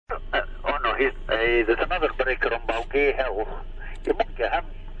Right, there's another breaker on Balgay Hill. You might get him.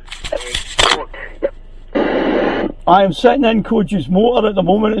 Yep. I am sitting in Coach's motor at the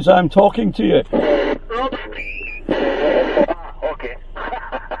moment as I'm talking to you. Rob? Okay.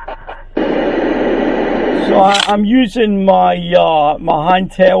 So I'm using my my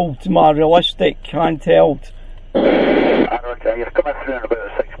handheld, my realistic handheld. Roger, you're coming through in about a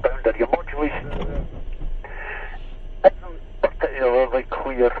 6-pounder. Your modulation isn't particularly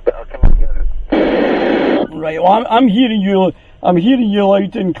clear, but I can hear it. Right, well I'm hearing you. I'm hearing you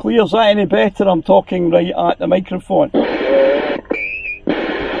loud and clear. Is that any better? I'm talking right at the microphone.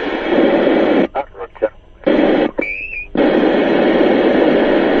 Roger.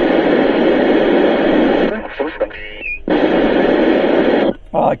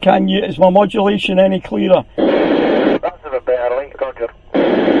 Can you? Is my modulation any clearer? That's a bit better, right? Roger.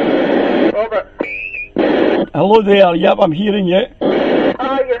 Robert. Hello there. Yep, I'm hearing you.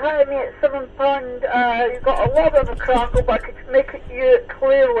 You're hearing me at 7 pound. You've got a lot of a crackle, but I could make it you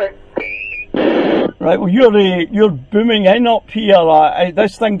clearly. Right, well you're booming in up here.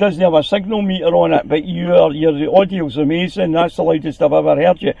 This thing doesn't have a signal meter on it, but your audio's amazing. That's the loudest I've ever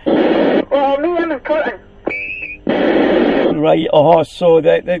heard you. Well, me, I'm in Curtin. Right, so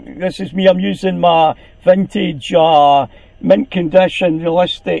this is me. I'm using my vintage mint condition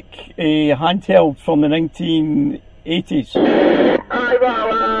realistic handheld from the 1980s.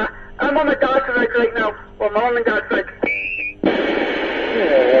 Well, I'm on my dad's rig right now. Well, my mum and dad's rig.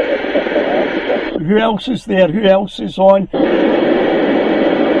 Who else is there? Who else is on?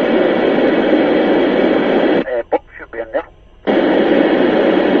 Bob should be in there.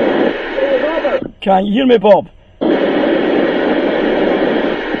 Hey, Robert. Can you hear me, Bob?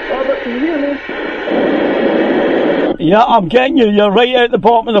 Robert, can you hear me? Yeah, I'm getting you. You're right at the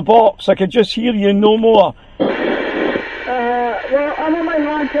bottom of the box. I can just hear you no more. Well, I'm on my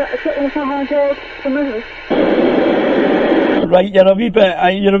handheld, sitting with my handheld for music. Right, you're a wee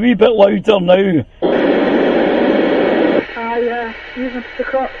bit louder now. Using the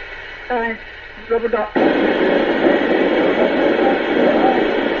crop, rubber duck.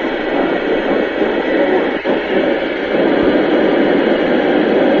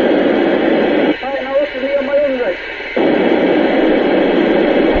 Alright, now this is me on my own rig.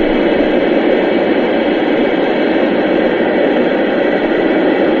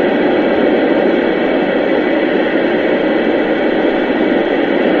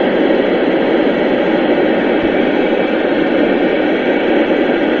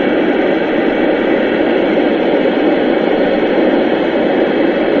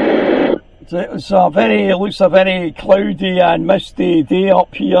 It looks a very cloudy and misty day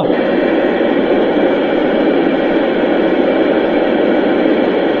up here.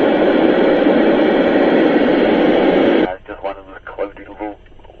 It's just one of those cloudy, low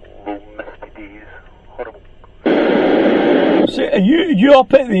misty days. Horrible. So are you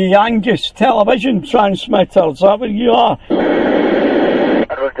up at the Angus television transmitter? Is that where you are?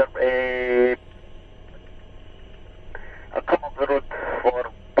 Roger, I come up the road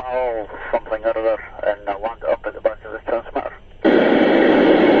for something or other, and I land up at the back of the transmitter.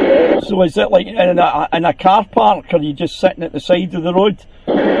 So is it like in a car park, or are you just sitting at the side of the road?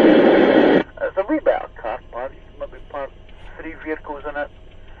 It's a wee bit of a car park. You can maybe park 3 vehicles in it.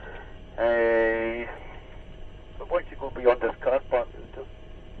 But once you go beyond this car park, it's just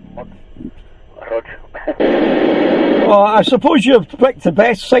mud. Roger. Well, I suppose you've picked the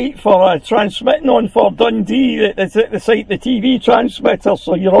best site for transmitting on for Dundee. It's at the site, the TV transmitter,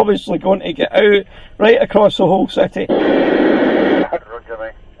 so you're obviously going to get out right across the whole city. Roger,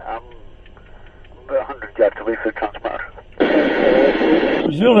 mate. I'm about 100 yards away from the transmitter.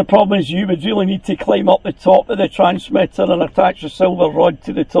 The only problem is you would really need to climb up the top of the transmitter and attach a silver rod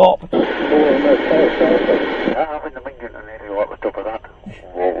to the top. I wouldn't mind getting an aerial up the top of that.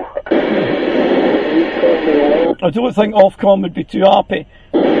 Whoa. I don't think Ofcom would be too happy.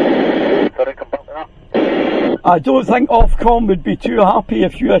 Sorry, come back to that. I don't think Ofcom would be too happy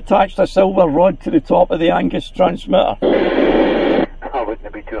if you attached a silver rod to the top of the Angus transmitter. I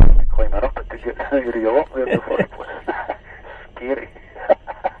wouldn't be too happy to climb it up to get the aerial up there in the first place. Scary.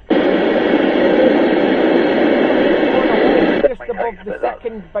 Just above the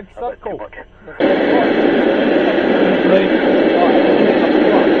second big circle.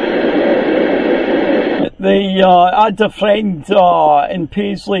 I had a friend in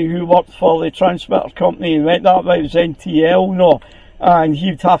Paisley who worked for the transmitter company. That was NTL, and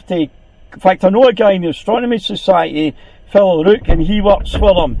he'd have to. In fact, I know a guy in the Astronomy Society, Phil Rook, and he works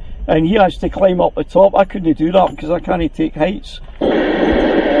for them, and he has to climb up the top. I couldn't do that because I can't take heights.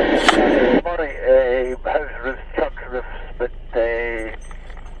 House roofs, church roofs, but I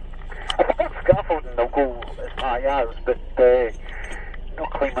forgot they'll go as high as, but not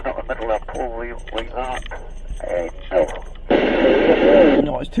climbing up the middle of a pole like that. No.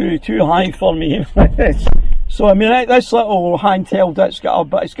 No, it's too high for me. So I mean, this little handheld, it's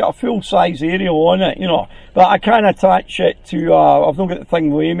got a full size aerial on it, you know. But I can attach it to. I've not got the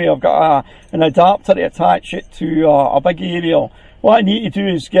thing with me. I've got an adapter to attach it to a big aerial. What I need to do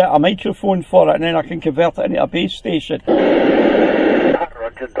is get a microphone for it, and then I can convert it into a base station.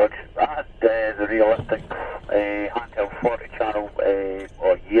 Roger, Dodge. I had the realistic handheld 40 channel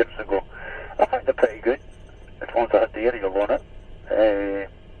years ago. I found it pretty good, as long as I had the aerial on it.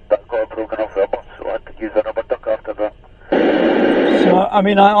 That got broken off with a bus, so I had to use a rubber duck after that. So I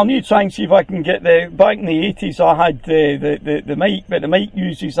mean, I'll need to try and see if I can get back in the 80s. I had the mic, but the mic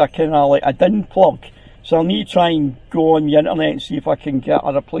uses a kind of like a DIN plug. So I'll need to try and go on the internet and see if I can get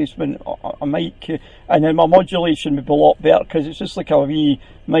a replacement a mic, and then my modulation would be a lot better because it's just like a wee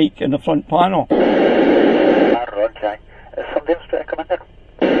mic in the front panel. Roger. Is somebody else trying to come in there?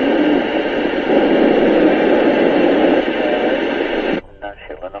 No,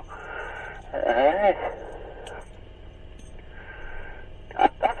 surely not.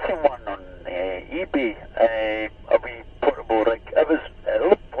 I've seen one on eBay, a wee portable rig. It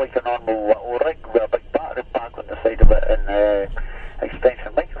looked like a normal little rig with a big battery pack on the side of it and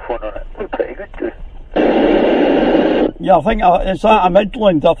extension microphone on it. It looked pretty good too. Yeah, I think is that a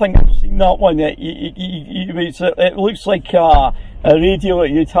Midland? I think I've seen that one. It looks like a radio that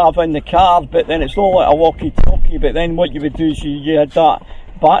you'd have in the car, but then it's not like a walkie-talkie. But then what you would do is you had that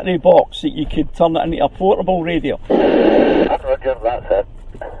battery box that you could turn it into a portable radio. Roger, that's it.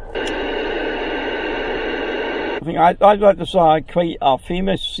 I think I was quite a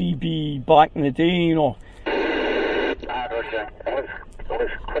famous CB back in the day, you know. Roger. It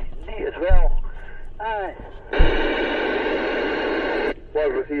looks quite neat as well. Aye.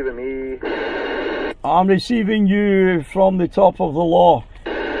 What's receiving me? I'm receiving you from the top of the law.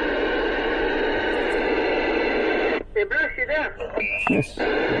 Hey Bruce, you there? Yes.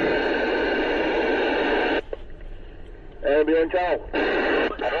 Be on channel.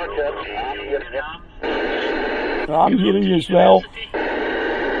 Roger, I'm hearing you. I'm hearing you as well. Reggie,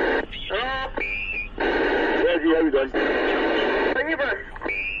 how you doing? How you Bruce?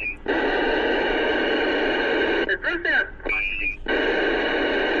 Is Bruce there?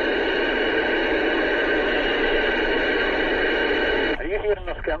 Are you hearing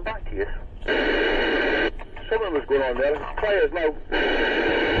us getting back to you? Something was going on there. Try us now.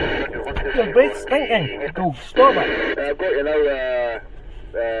 Your breath's stinking. Go, stop it. I've got you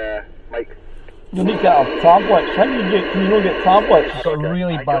now, Mike. You need to get a tablet. Can you not get tablets? I've got a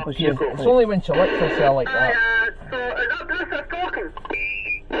really bad case. It's only when she licks herself like that. So is that Bruce that's talking?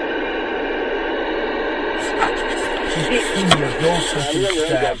 She's 18 years old, so she's a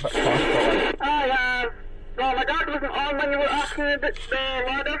bit faster. Well, my dad wasn't on when you were asking me about the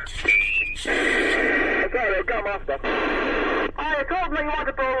ladder. Okay, I'll come after. I told me you wanted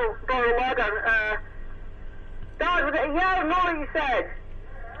to borrow a ladder. Dad, was it a yeah or no you said?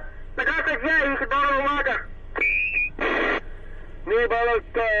 My dad said yeah, you could borrow a ladder. No, but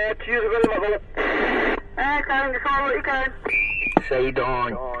cheers very much. Can just follow what you can. Side on.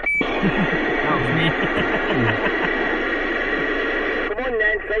 That was me. Come on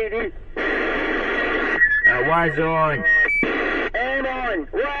then, Sidey. Was on. I'm on.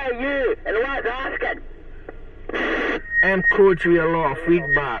 Where are you? And what's asking? I'm coach with a lot of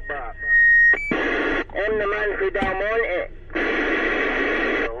feedback. I'm the man who Del Monte.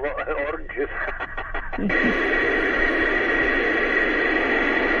 A lot of oranges.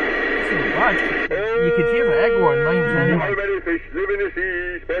 You could hear the echo on mine anyway. How many fish live in the sea?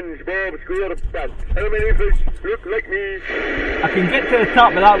 SpongeBob SquarePants. How many fish look like me? I can get to the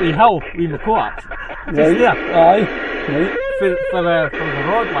top of that wee hill with my coax. Right. Aye. Right. For the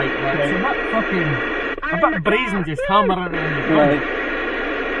rod like that. It's a bit fucking, a bit brazen just hammering it in the gun. Right.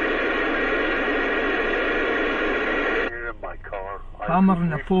 You're in my car. Hammering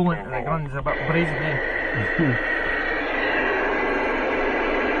the pole into the gun's a bit brazen, eh?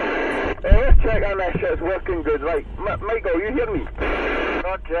 Let's check on that shit's working good. Right, Michael, you hear me?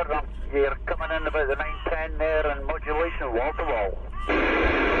 Roger, I'm here. Coming in about the 910 there and modulation wall to wall.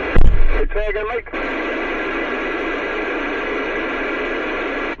 Hey, try again, Mike.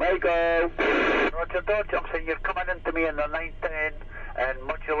 Michael. Roger, Dodge, I'm saying you're coming into me in the 910 and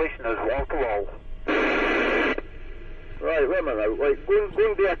modulation is wall to wall. Right, wait a minute. Right, go and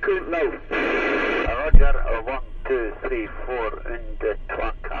do a count now. Roger, 1, 2, 3, 4 and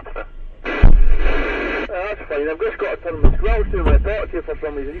track after. That's fine, I've just got to turn my squirrel to when I talk to you for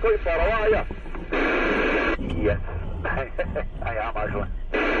some reason. You quite far away, are you? Yes, I am actually.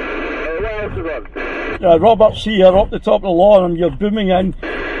 what else is on? Robert's here up the top of the lawn and you're booming in.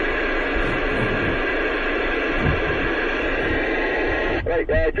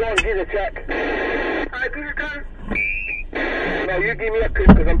 Right, John, give a check. Alright, Peter Gunn. No, you give me a coup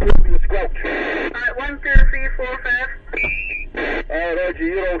because I'm putting you the squelch. Alright, 1, 2, 3, 4, 5. Roger,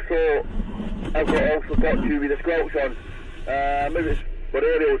 you're also... I've got also got you with the squelch on. Maybe it's for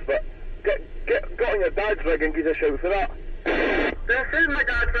aerials, but get on your dad's rig and give us a shout for that. This is my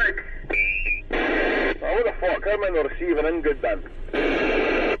dad's rig. Oh, what the fuck? How am I not receiving in good then?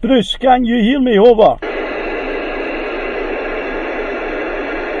 Bruce, can you hear me? Over.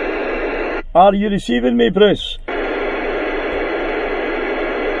 Are you receiving me, Bruce?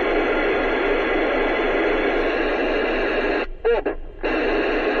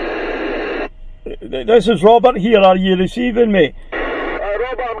 This is Robert here. Are you receiving me?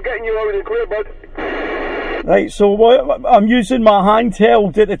 Robert, I'm getting you out of the clear, bud. Right, so I'm using my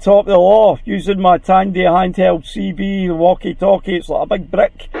handheld at the top of the loft, using my Tandy handheld CB, the walkie-talkie. It's like a big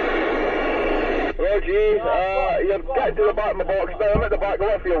brick. Roger, you're getting to the back of my box now. I'm at the back of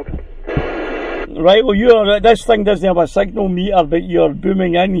Whitfield. Right, well, this thing doesn't have a signal meter, but you're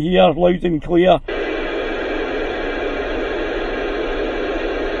booming in here loud and clear.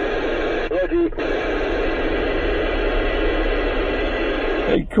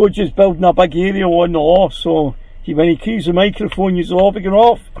 Coach is building a big area on the loft, so when he keys the microphone, he's all going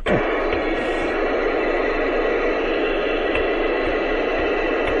off.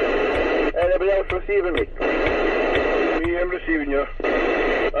 Anybody else receiving me? Me, I'm receiving you.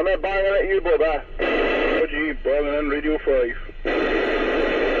 I'm not banging at you, Bob. Roger, banging in Radio 5.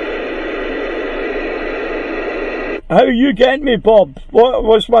 How are you getting me, Bob?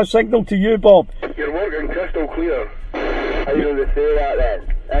 What's my signal to you, Bob? You're working crystal clear. How you going to say that then?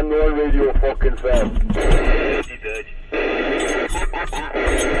 I'm the on Radio fucking 5.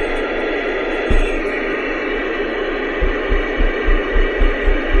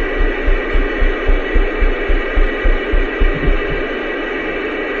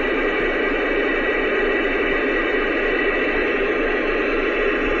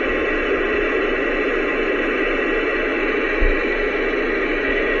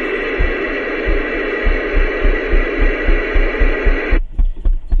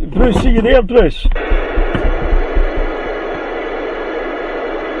 Bruce, are you there, Bruce?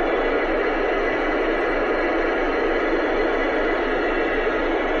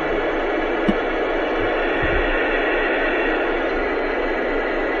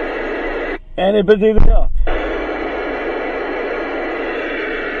 Anybody there?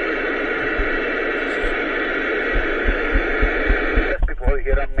 Just before you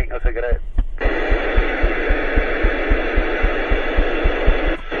get in, making a cigarette.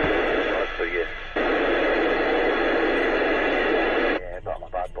 That's for you. Yeah, but I'm a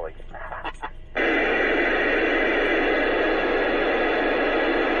bad boy.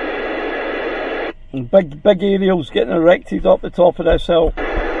 Big aerials getting erected up the top of this hill.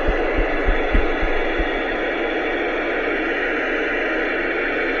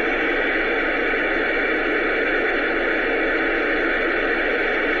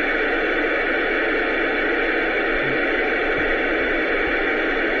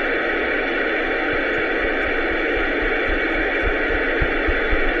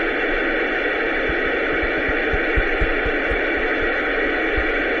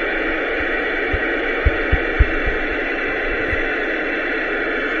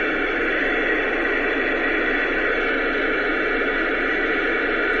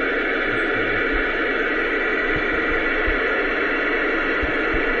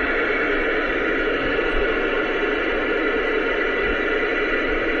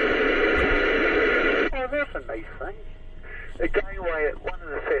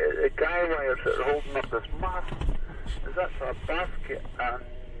 that are holding up this mast is actually a basket and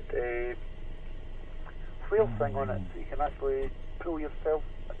a wheel thing on it, so you can actually pull yourself.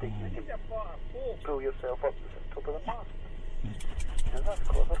 I think you can pull yourself up to the top of the mast. And that's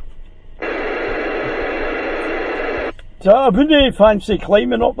clever. So I wouldn't fancy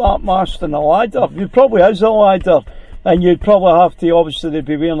climbing up that mast in a ladder. It probably is a ladder, and you'd probably have to obviously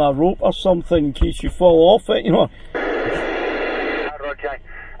be wearing a rope or something in case you fall off it, you know. Roger,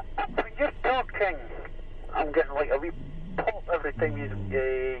 when you're talking, I'm getting like a wee pop every time you're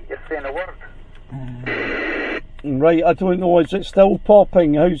saying a word. Right, I don't know, is it still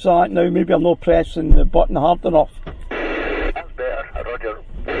popping? How's that now? Maybe I'm not pressing the button hard enough. That's better, Roger.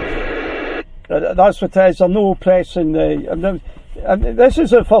 That's what it is, I'm not pressing the... this is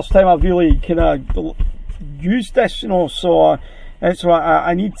the first time I've really kind of used this, you know, so that's why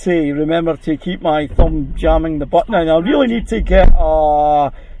I need to remember to keep my thumb jamming the button, and I really need to get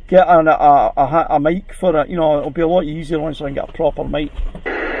a get a mic for it. You know, it'll be a lot easier once I can get a proper mic.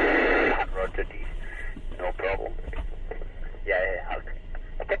 Roger, D. No problem. Yeah,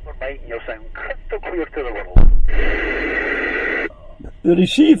 I'll get my mic and you'll sound crystal clear to the world. The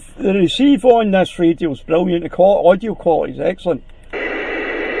receive on this radio is brilliant. The audio quality is excellent.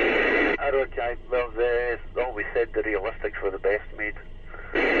 Roger, well, they always said the realistics were the best made.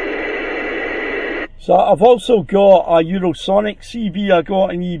 So I've also got a Eurosonic CB I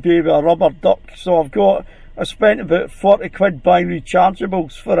got on eBay with a rubber duck. So I spent about 40 quid buying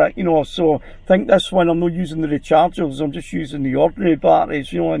rechargeables for it, you know. So I think this one I'm not using the rechargeables, I'm just using the ordinary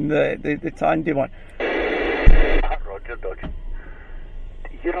batteries, you know, and the Tandy one. Roger, Dodge.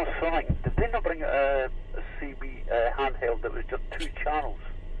 Eurosonic, did they not bring a CB handheld that was just 2 channels?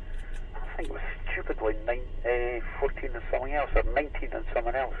 I think it was stupidly 14 and something else, or 19 and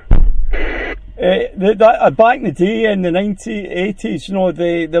something else. Back in the day, in the 80s, you know,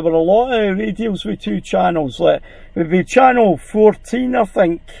 there were a lot of radios with 2 channels. Like, it would be channel 14, I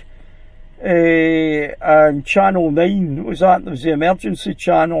think, and channel 9 was that. There was the emergency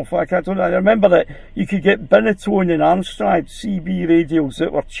channel. In fact, I don't know. I remember that you could get Binatone and Amstrad CB radios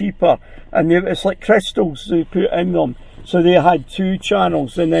that were cheaper, and it's like crystals they put in them. So they had 2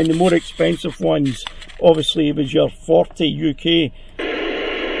 channels, and then the more expensive ones, obviously, it was your 40 UK.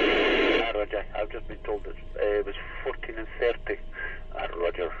 Roger, I've just been told it was 14 and 30.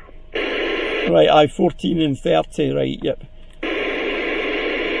 Roger. Right, 14 and 30, right, yep.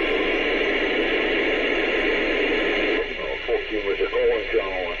 14 was the calling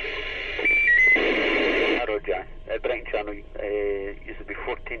channel. Roger, Brighton channel used to be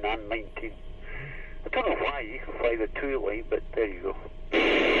 14 and 19. I don't know why the 2 line, but there you go. 19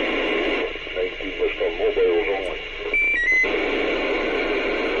 was for mobiles only.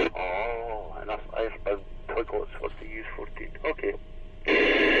 Oh, and that's Icebound Twiglets was to use 14. Okay.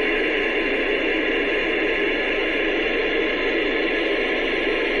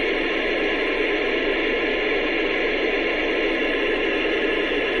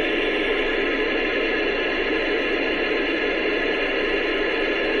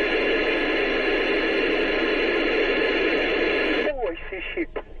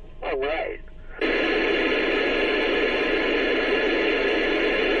 Sheep. All right.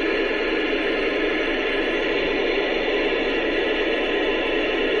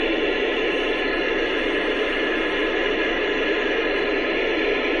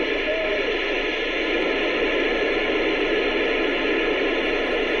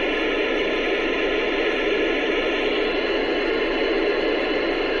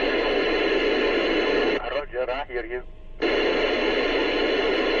 Roger, I hear you.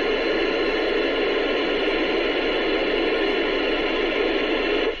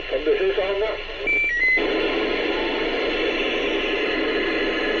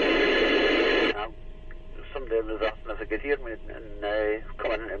 Somebody was asking if they could hear me and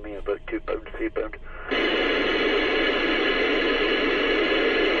coming into me about £2, £3.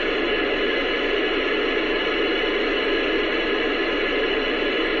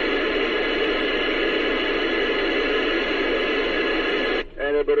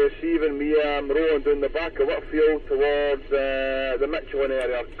 Anybody receiving me rolling down the back of Whitfield towards the Michelin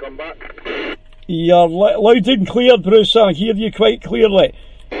area? Come back. You're loud and clear, Bruce. I hear you quite clearly.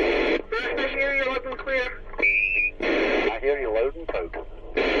 I hear you loud and clear. I hear you loud and proud.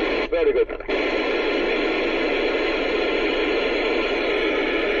 Very good.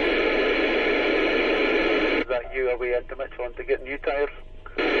 Is that you away into Michelin to get new tyres?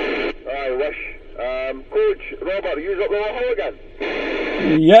 I wish. Coach, Robert, are you up the Law Hill again?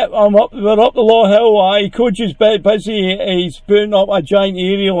 Yep, we're up the Law Hill. Coach is busy. He's putting up a giant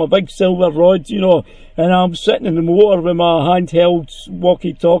aerial, a big silver rod, you know, and I'm sitting in the motor with my handheld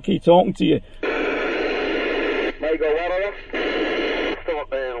walkie-talkie talking to you. Michael, where are you? Still up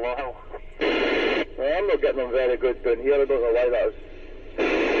there in Law Hill. Well, I'm not getting them very good down here. I don't know why that is.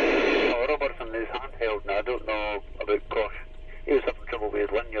 Oh, Robertson is handheld now. I don't know about Kosh. He was having trouble with his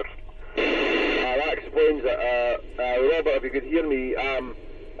linears. That explains it. Robert, if you could hear me, I'm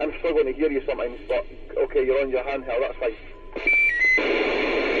struggling to hear you sometimes, but okay, you're on your handheld, that's fine.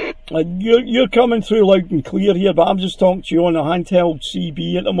 You're coming through loud and clear here, but I'm just talking to you on a handheld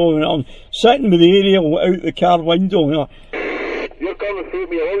CB at the moment. I'm sitting with the aerial out the car window. You know. You're coming through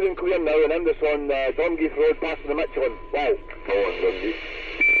me loud and clear now, and I'm just on Dungeeth Road passing the Michelin. Wow. Go on, Dundee.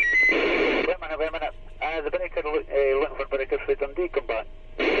 Wait a minute. The breaker, looking for breakers for Dundee, come back.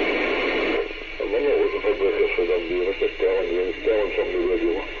 I'm not looking for breakers for Dundee, I'm just telling somebody where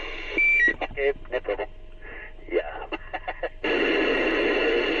you are. Okay, no problem. Yeah.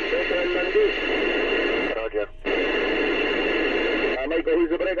 Breaker in Dundee. Roger. Michael, who's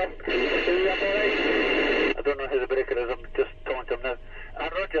the breaker? breaker. See you up alright? I don't know who the breaker is, I'm just talking to him now.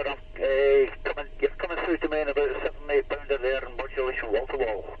 Roger, I'm you're coming through to me in about a 7-8 pounder there in modulation wall to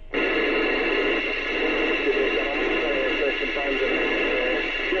wall.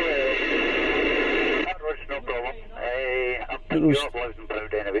 Roger, no problem. I'm picking you up loud and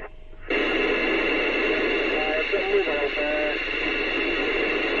proud anyway.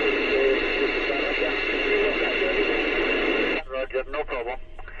 Roger, no problem.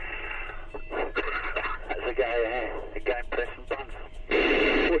 That's a guy in Preston Pans.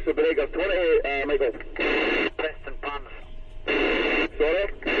 What's the breaker? 20, Michael? Preston Pans. Sorry?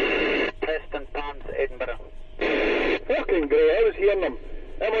 Preston Pans, Edinburgh. Fucking great, I was hearing them.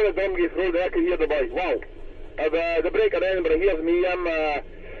 I'm on the Dundee Road, I could hear the boy. Wow. The breaker in Edinburgh hears me. I'm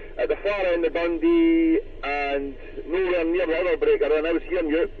at the far end of Dundee and nowhere near the other breaker, and I was hearing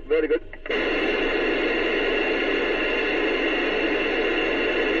you. Very good.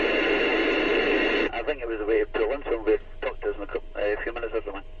 I think it was the way of pulling, so we talked to us in a few minutes or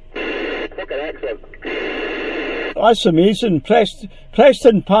something. Fucking excellent. That's amazing.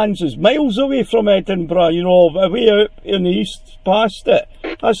 Preston Pans is miles away from Edinburgh, you know, way out in the east past it.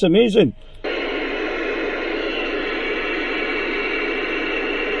 That's amazing.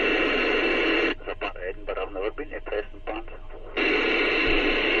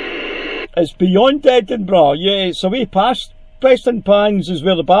 It's beyond Edinburgh, yeah, it's away past. Preston Pans is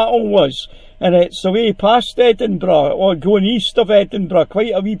where the battle was, and it's away past Edinburgh, or going east of Edinburgh,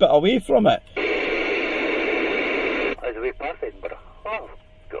 quite a wee bit away from it. It's away past Edinburgh. Oh,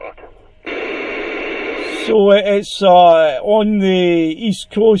 God. So it's on the east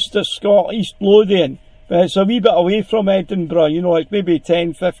coast of Scotland, East Lothian, but it's a wee bit away from Edinburgh, you know, it's maybe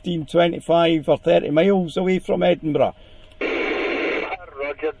 10, 15, 25 or 30 miles away from Edinburgh.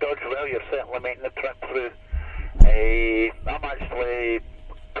 Roger, Dodge, well, you're certainly making the trip through. I'm actually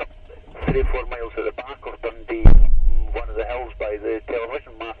 3-4 miles at the back of Dundee, one of the hills by the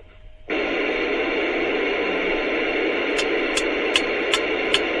television masts.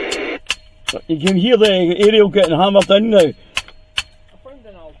 You can hear the aerial getting hammered in now. I found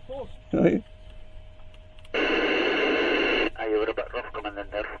an old post. Right. You were a bit rough coming in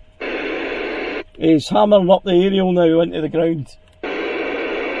there. He's hammering up the aerial now into the ground.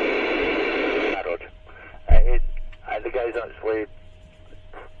 The guy's actually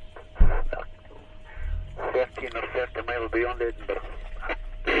 13 or 30 miles beyond Edinburgh.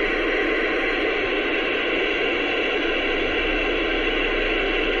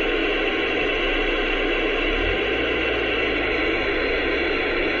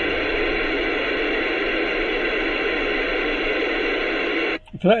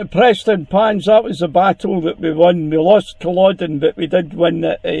 Preston Pans, that was the battle that we won. We lost Culloden, but we did win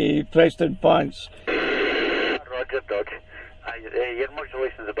at Preston Pans. Roger, Dodge. Your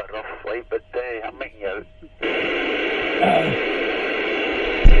modulation's a bit rough, like, but I'm making you out.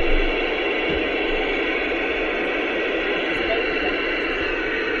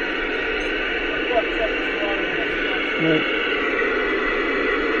 Right.